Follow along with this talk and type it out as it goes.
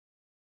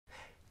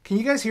Can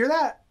you guys hear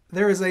that?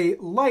 There is a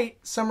light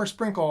summer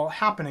sprinkle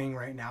happening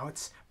right now.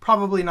 It's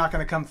probably not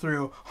going to come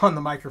through on the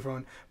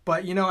microphone,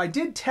 but you know, I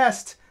did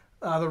test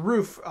the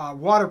roof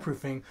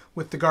waterproofing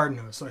with the garden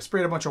hose. So I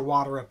sprayed a bunch of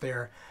water up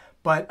there,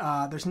 but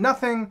there's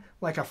nothing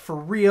like a for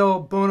real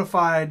bona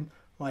fide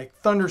like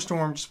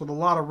thunderstorm just with a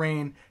lot of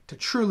rain to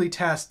truly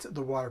test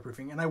the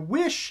waterproofing. And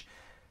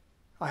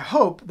I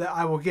hope that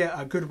I will get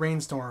a good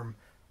rainstorm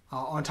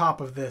on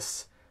top of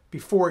this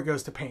before it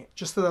goes to paint,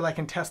 just so that I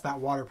can test that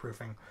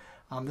waterproofing.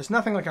 There's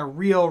nothing like a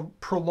real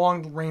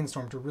prolonged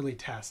rainstorm to really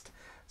test.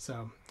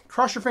 So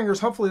cross your fingers,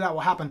 hopefully that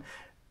will happen.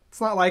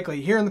 It's not likely.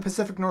 Here in the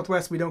Pacific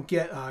Northwest, we don't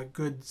get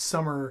good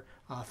summer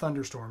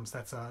thunderstorms.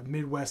 That's a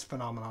Midwest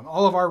phenomenon.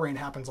 All of our rain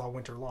happens all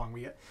winter long.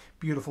 We get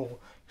beautiful,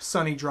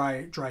 sunny,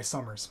 dry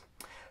summers.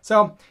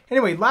 So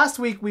anyway, last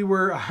week we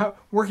were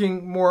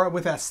working more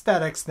with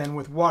aesthetics than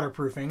with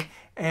waterproofing.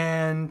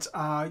 And,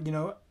 you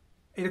know,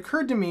 it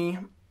occurred to me,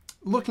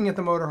 looking at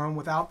the motorhome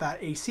without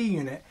that AC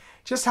unit,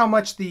 just how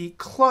much the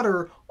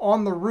clutter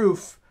on the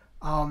roof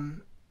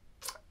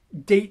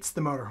dates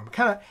the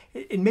motorhome.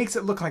 It makes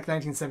it look like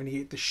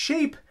 1978. The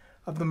shape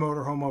of the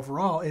motorhome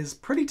overall is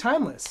pretty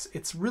timeless.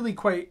 It's really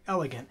quite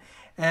elegant.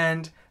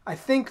 And I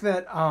think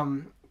that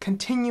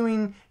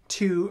continuing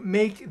to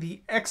make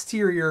the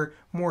exterior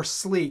more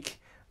sleek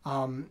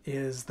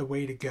is the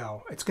way to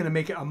go. It's going to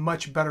make it a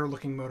much better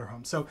looking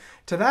motorhome. So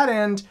to that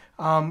end,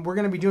 we're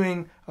going to be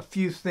doing a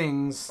few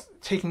things,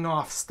 taking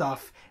off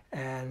stuff,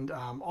 and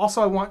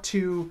also I want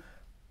to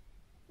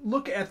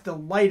look at the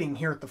lighting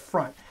here at the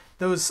front.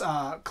 Those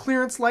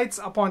clearance lights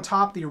up on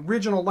top, the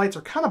original lights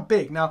are kind of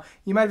big. Now,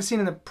 you might have seen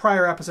in the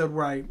prior episode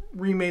where I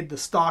remade the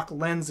stock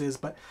lenses,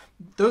 but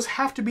those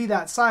have to be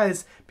that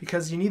size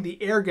because you need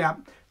the air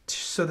gap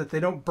so that they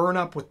don't burn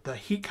up with the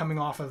heat coming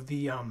off of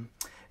the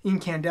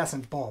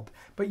incandescent bulb.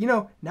 But you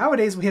know,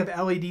 nowadays we have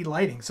LED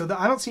lighting, so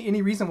I don't see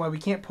any reason why we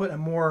can't put a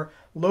more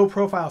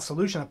low-profile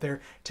solution up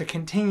there to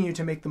continue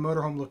to make the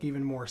motorhome look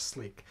even more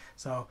sleek.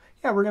 So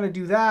yeah, we're going to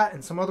do that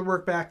and some other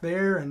work back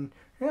there, and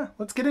yeah,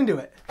 let's get into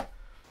it.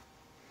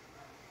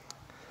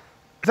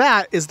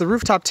 That is the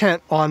rooftop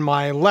tent on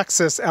my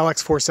Lexus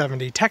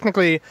LX470,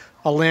 technically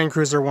a Land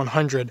Cruiser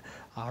 100.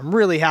 I'm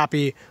really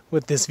happy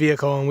with this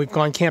vehicle, and we've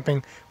gone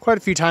camping quite a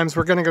few times.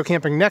 We're going to go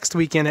camping next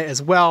week in it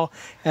as well,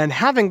 and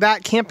having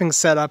that camping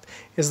setup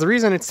is the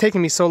reason it's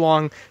taken me so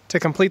long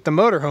to complete the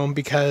motorhome,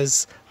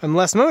 because I'm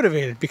less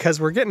motivated because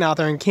we're getting out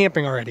there and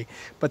camping already.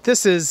 But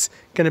this is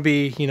going to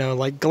be, you know,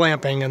 like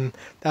glamping, and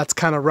that's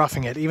kind of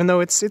roughing it, even though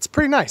it's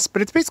pretty nice.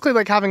 But it's basically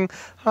like having,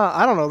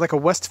 I don't know, like a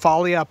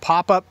Westfalia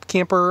pop-up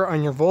camper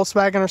on your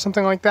Volkswagen or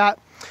something like that.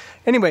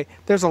 Anyway,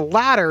 there's a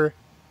ladder.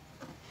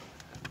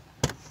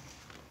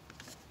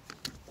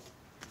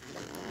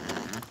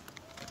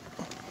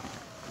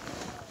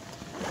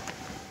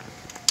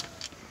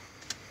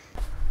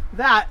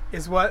 That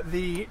is what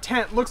the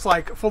tent looks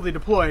like fully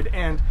deployed,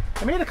 and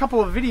I made a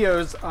couple of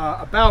videos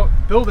about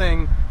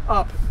building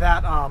up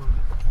that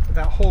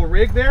that whole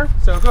rig there,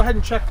 so go ahead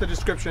and check the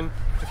description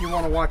if you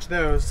want to watch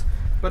those.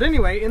 But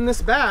anyway, in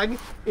this bag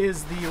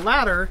is the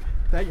ladder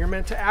that you're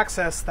meant to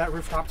access that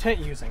rooftop tent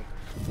using.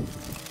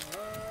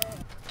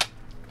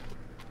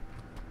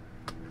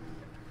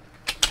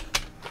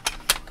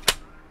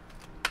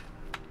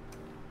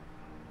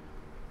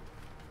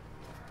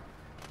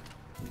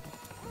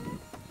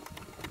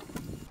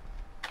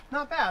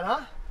 Not bad,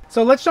 huh?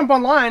 So let's jump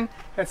online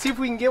and see if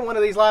we can get one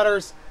of these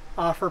ladders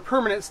for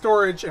permanent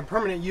storage and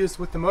permanent use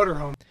with the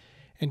motorhome.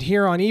 And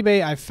here on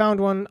eBay, I found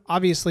one,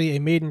 obviously a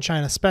made in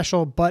China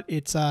special, but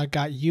it's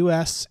got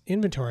US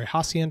inventory,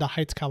 Hacienda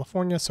Heights,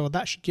 California, so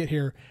that should get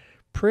here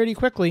pretty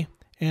quickly.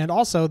 And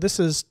also, this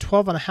is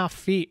 12.5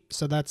 feet,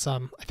 so that's, I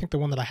think the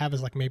one that I have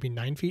is like maybe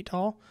 9 feet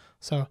tall.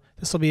 So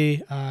this will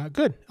be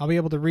good. I'll be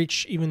able to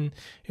reach even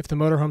if the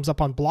motorhome's up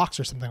on blocks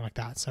or something like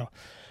that. So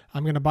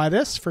I'm going to buy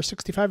this for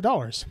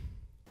 $65.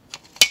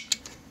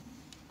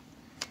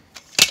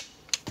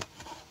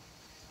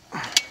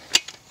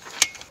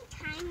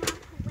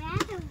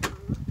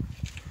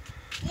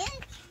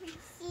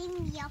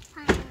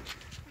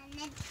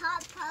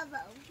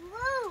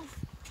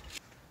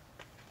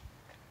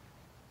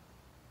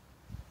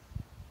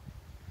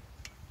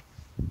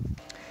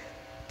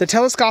 The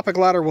telescopic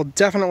ladder will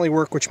definitely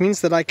work, which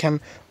means that I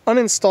can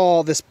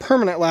uninstall this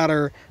permanent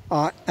ladder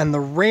and the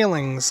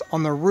railings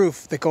on the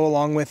roof that go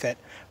along with it.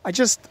 I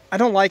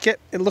don't like it.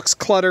 It looks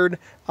cluttered.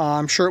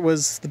 I'm sure it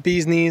was the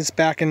bee's knees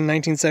back in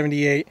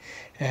 1978,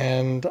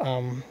 and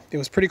it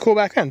was pretty cool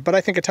back then. But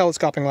I think a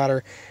telescoping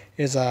ladder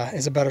is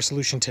a better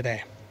solution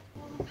today.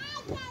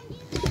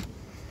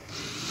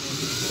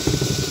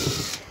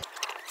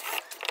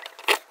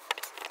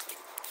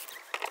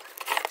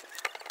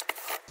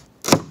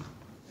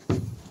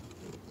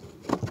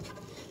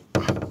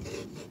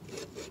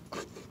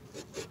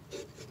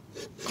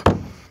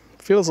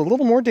 Feels a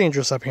little more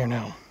dangerous up here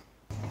now.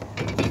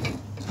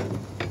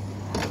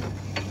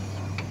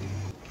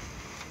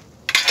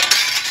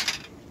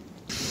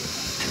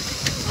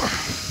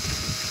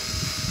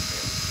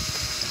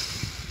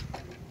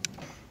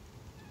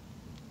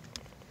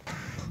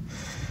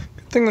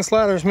 thing this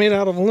ladder is made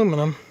out of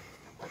aluminum.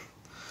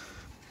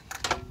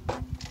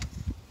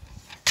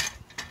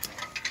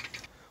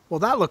 Well,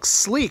 that looks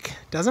sleek,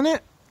 doesn't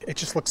it? It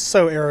just looks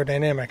so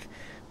aerodynamic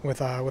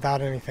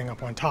without anything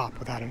up on top,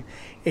 without an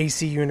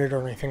AC unit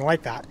or anything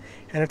like that.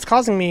 And it's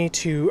causing me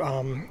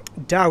to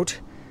doubt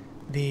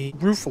the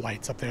roof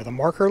lights up there, the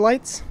marker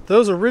lights.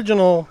 Those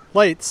original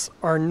lights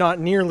are not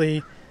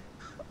nearly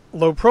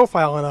low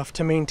profile enough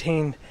to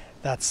maintain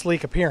that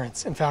sleek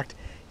appearance. In fact,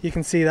 you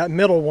can see that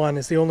middle one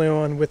is the only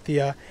one with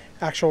the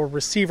actual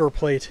receiver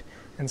plate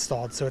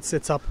installed, so it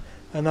sits up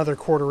another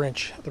 1/4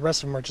 inch. The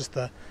rest of them are just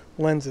the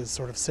lenses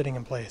sort of sitting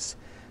in place.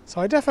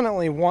 So I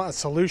definitely want a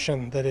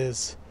solution that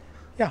is,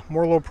 yeah,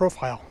 more low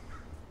profile.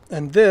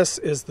 And this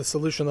is the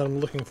solution that I'm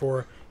looking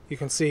for. You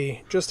can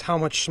see just how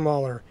much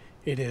smaller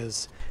it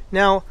is.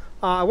 Now,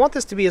 I want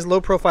this to be as low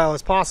profile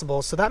as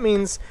possible, so that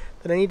means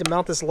that I need to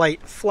mount this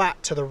light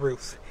flat to the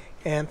roof.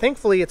 And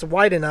thankfully it's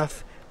wide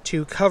enough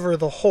to cover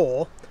the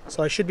hole,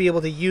 so I should be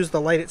able to use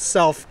the light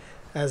itself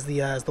as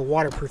the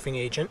waterproofing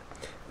agent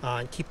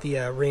and keep the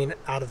rain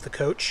out of the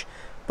coach.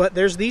 But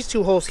there's these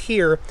 2 holes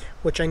here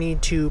which I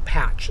need to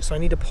patch. So I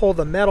need to pull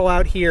the metal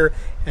out here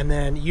and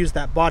then use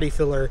that body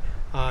filler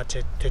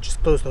to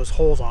just close those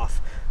holes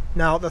off.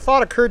 Now the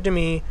thought occurred to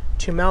me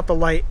to mount the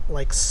light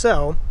like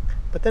so,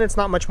 but then it's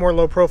not much more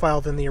low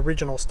profile than the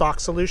original stock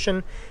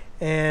solution.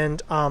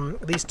 And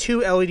these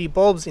 2 LED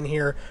bulbs in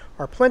here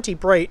are plenty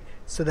bright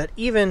so that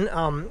even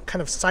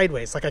kind of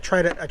sideways, like I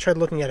tried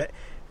looking at it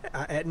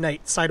at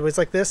night sideways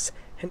like this,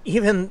 and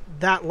even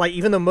that light,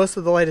 even though most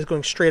of the light is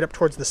going straight up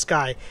towards the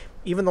sky,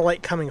 even the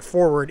light coming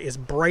forward is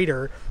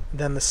brighter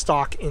than the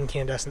stock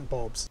incandescent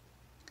bulbs.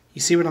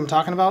 You see what I'm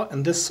talking about?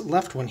 And this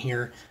left one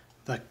here,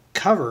 the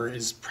cover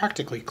is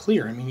practically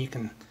clear. I mean, you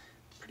can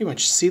pretty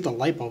much see the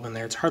light bulb in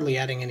there. It's hardly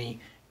adding any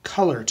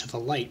color to the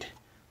light.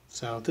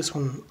 So this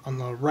one on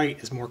the right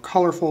is more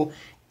colorful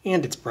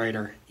and it's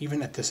brighter,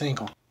 even at this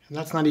angle. And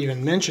that's not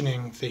even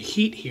mentioning the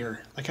heat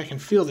here. Like, I can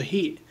feel the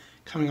heat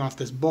coming off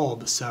this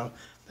bulb. So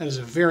that is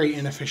a very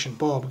inefficient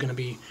bulb, going to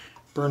be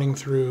burning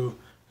through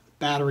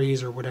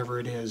batteries or whatever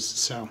it is.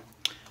 So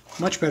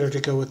much better to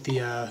go with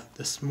the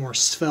this more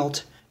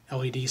svelte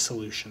LED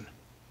solution.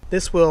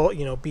 This will,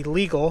 you know, be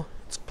legal.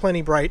 It's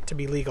plenty bright to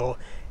be legal,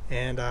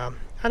 and I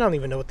don't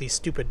even know what these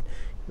stupid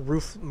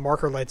roof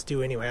marker lights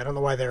do anyway. I don't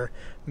know why they're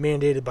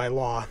mandated by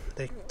law.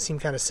 They seem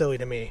kind of silly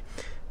to me.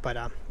 But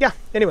yeah,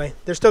 anyway,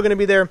 they're still going to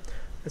be there.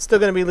 It's still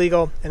going to be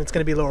legal, and it's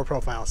going to be lower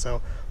profile.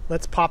 So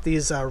let's pop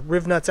these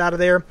riv nuts out of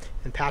there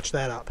and patch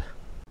that up.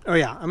 Oh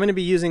yeah, I'm going to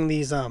be using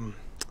these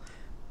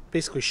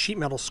basically sheet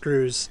metal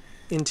screws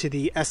into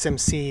the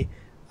SMC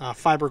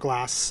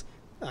fiberglass.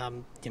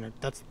 You know,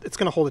 it's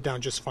going to hold it down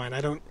just fine.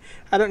 I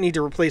don't need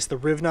to replace the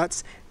riv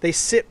nuts. They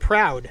sit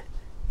proud,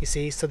 you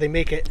see, so they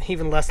make it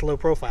even less low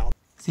profile.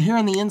 So here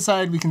on the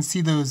inside we can see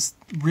those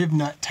riv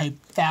nut type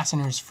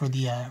fasteners for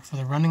the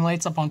running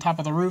lights up on top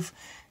of the roof,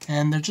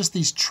 and they're just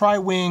these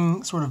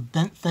tri-wing sort of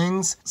bent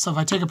things. So if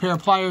I take a pair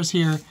of pliers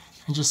here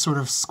and just sort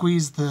of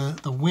squeeze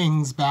the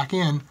wings back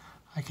in,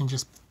 I can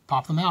just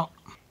pop them out.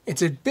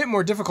 It's a bit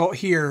more difficult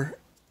here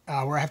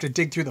where I have to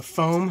dig through the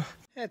foam.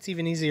 It's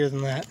even easier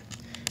than that.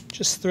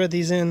 Just thread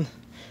these in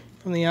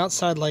from the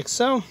outside like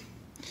so.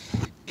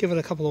 Give it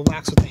a couple of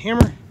whacks with the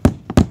hammer.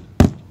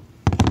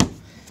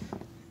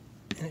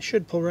 And it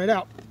should pull right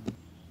out.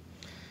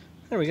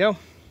 There we go.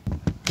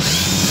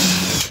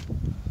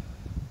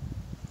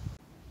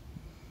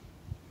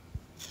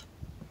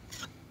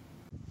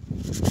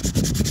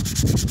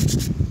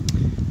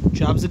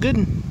 Job's a good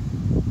one.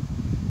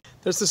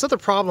 There's this other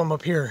problem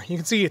up here. You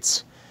can see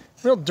it's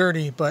real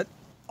dirty, but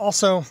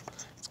also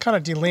it's kind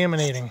of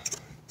delaminating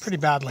pretty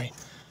badly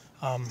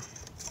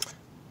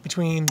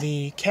between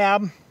the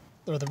cab,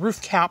 or the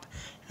roof cap,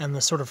 and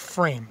the sort of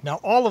frame. Now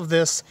all of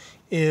this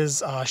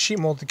is sheet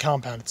molded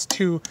compound. It's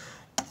 2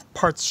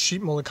 parts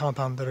sheet molded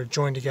compound that are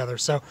joined together.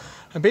 So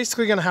I'm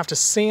basically going to have to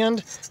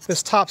sand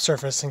this top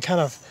surface and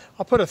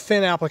I'll put a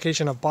thin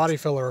application of body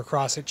filler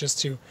across it just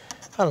to,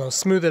 I don't know,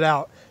 smooth it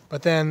out.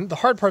 But then the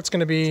hard part's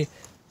going to be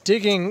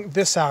digging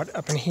this out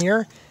up in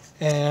here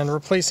and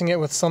replacing it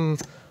with some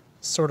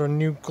sort of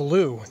new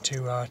glue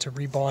to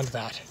rebond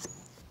that.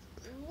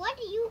 What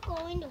are you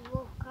going to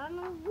work on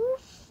a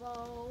roof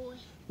for?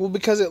 Well,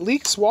 because it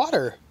leaks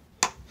water.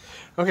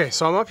 Okay,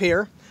 so I'm up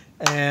here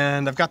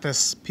and I've got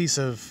this piece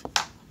of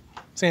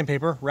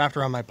sandpaper wrapped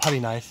around my putty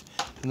knife,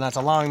 and that's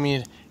allowing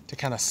me to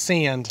kind of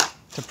sand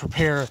to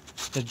prepare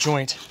the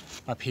joint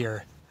up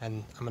here,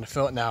 and I'm going to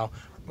fill it now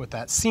with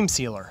that seam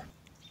sealer.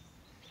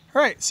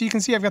 Alright, so you can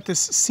see I've got this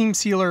seam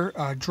sealer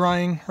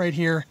drying right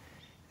here,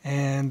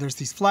 and there's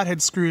these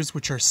flathead screws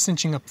which are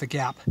cinching up the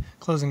gap,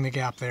 closing the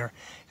gap there.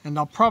 And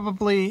I'll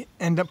probably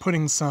end up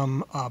putting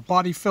some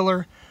body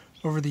filler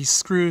over these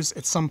screws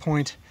at some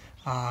point.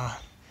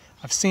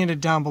 I've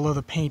sanded down below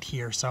the paint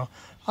here, so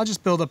I'll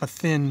just build up a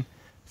thin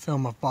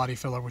film of body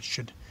filler which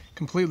should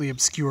completely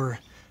obscure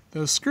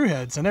those screw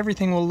heads, and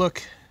everything will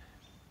look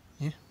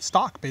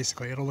stock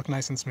basically. It'll look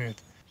nice and smooth.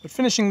 But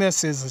finishing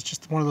this is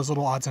just one of those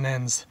little odds and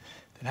ends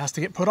that has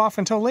to get put off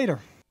until later.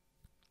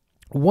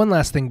 One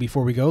last thing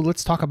before we go,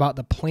 let's talk about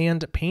the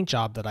planned paint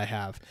job that I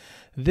have.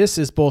 This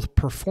is both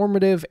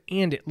performative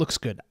and it looks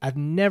good. I've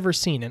never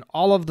seen in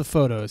all of the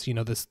photos, you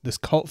know, this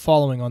cult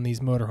following on these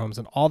motorhomes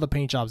and all the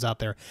paint jobs out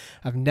there,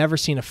 I've never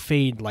seen a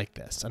fade like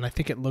this. And I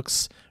think it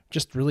looks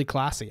just really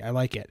classy. I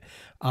like it.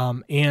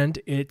 And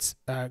it's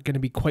going to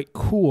be quite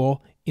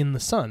cool in the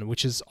sun,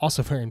 which is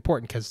also very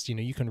important because, you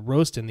know, you can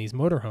roast in these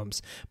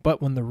motorhomes.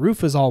 But when the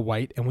roof is all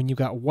white and when you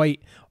got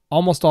white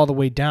almost all the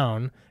way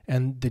down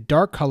and the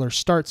dark color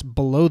starts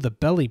below the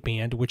belly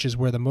band, which is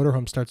where the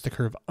motorhome starts to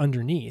curve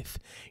underneath,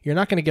 you're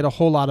not going to get a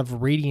whole lot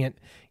of radiant,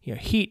 you know,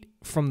 heat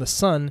from the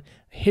sun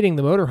hitting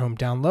the motorhome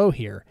down low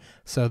here.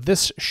 So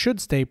this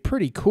should stay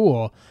pretty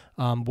cool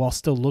while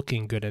still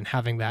looking good and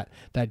having that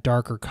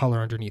darker color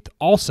underneath.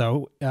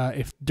 Also,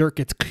 if dirt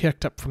gets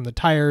kicked up from the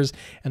tires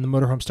and the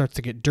motorhome starts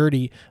to get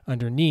dirty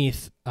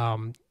underneath,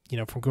 you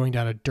know, from going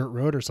down a dirt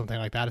road or something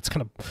like that, it's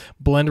going to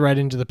blend right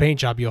into the paint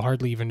job. You'll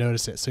hardly even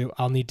notice it. So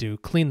I'll need to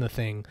clean the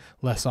thing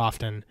less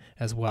often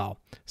as well.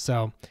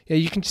 So yeah,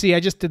 you can see I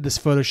just did this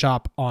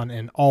Photoshop on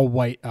an all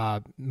white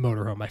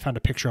motorhome. I found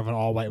a picture of an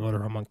all white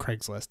motorhome on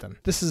Craigslist, and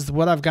this is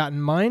what I've got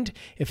in mind.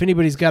 If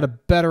anybody's got a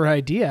better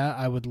idea,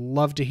 I would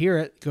love to hear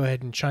it. Go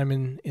ahead and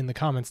chime in the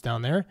comments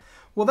down there.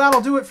 Well,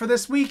 that'll do it for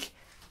this week.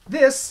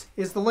 This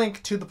is the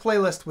link to the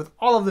playlist with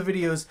all of the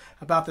videos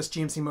about this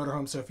GMC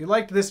motorhome. So if you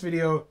liked this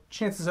video,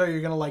 chances are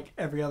you're going to like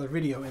every other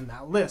video in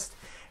that list.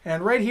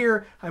 And right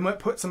here, I might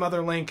put some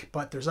other link,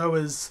 but there's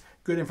always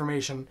good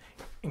information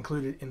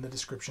included in the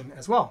description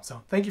as well.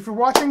 So thank you for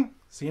watching.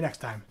 See you next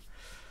time.